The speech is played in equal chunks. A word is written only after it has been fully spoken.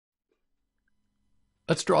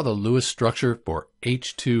Let's draw the Lewis structure for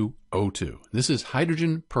H2O2. This is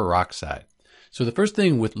hydrogen peroxide. So the first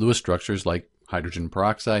thing with Lewis structures like hydrogen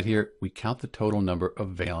peroxide here, we count the total number of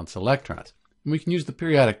valence electrons. And we can use the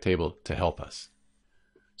periodic table to help us.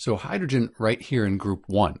 So hydrogen right here in group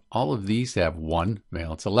 1, all of these have 1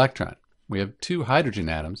 valence electron. We have 2 hydrogen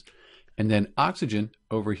atoms. And then oxygen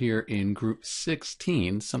over here in group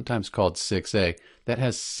 16, sometimes called 6A, that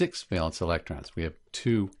has 6 valence electrons. We have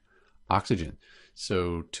 2 oxygen.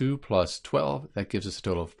 So 2 plus 12, that gives us a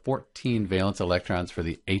total of 14 valence electrons for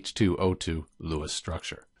the H2O2 Lewis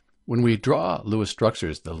structure. When we draw Lewis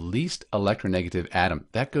structures, the least electronegative atom,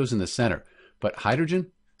 that goes in the center. But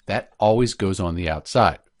hydrogen, that always goes on the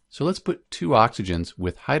outside. So let's put 2 oxygens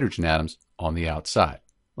with hydrogen atoms on the outside,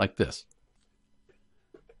 like this.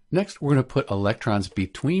 Next, we're going to put electrons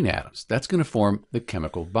between atoms. That's going to form the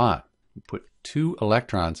chemical bond. We put 2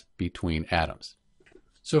 electrons between atoms.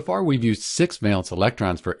 So far, we've used 6 valence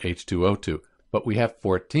electrons for H2O2, but we have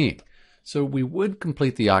 14. So we would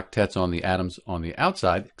complete the octets on the atoms on the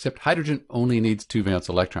outside, except hydrogen only needs 2 valence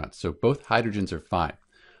electrons, so both hydrogens are fine.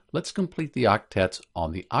 Let's complete the octets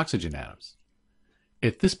on the oxygen atoms.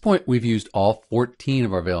 At this point, we've used all 14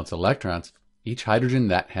 of our valence electrons. Each hydrogen,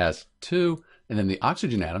 that has 2, and then the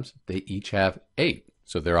oxygen atoms, they each have 8,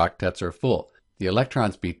 so their octets are full. The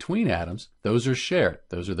electrons between atoms, those are shared.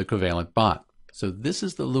 Those are the covalent bond. So this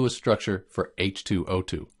is the Lewis structure for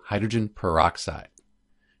H2O2, hydrogen peroxide.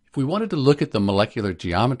 If we wanted to look at the molecular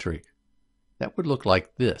geometry, that would look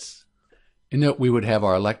like this. And note we would have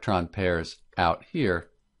our electron pairs out here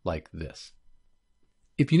like this.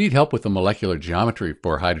 If you need help with the molecular geometry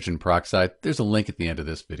for hydrogen peroxide, there's a link at the end of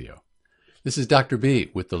this video. This is Dr.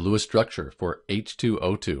 B with the Lewis structure for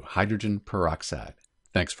H2O2, hydrogen peroxide.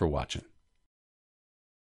 Thanks for watching.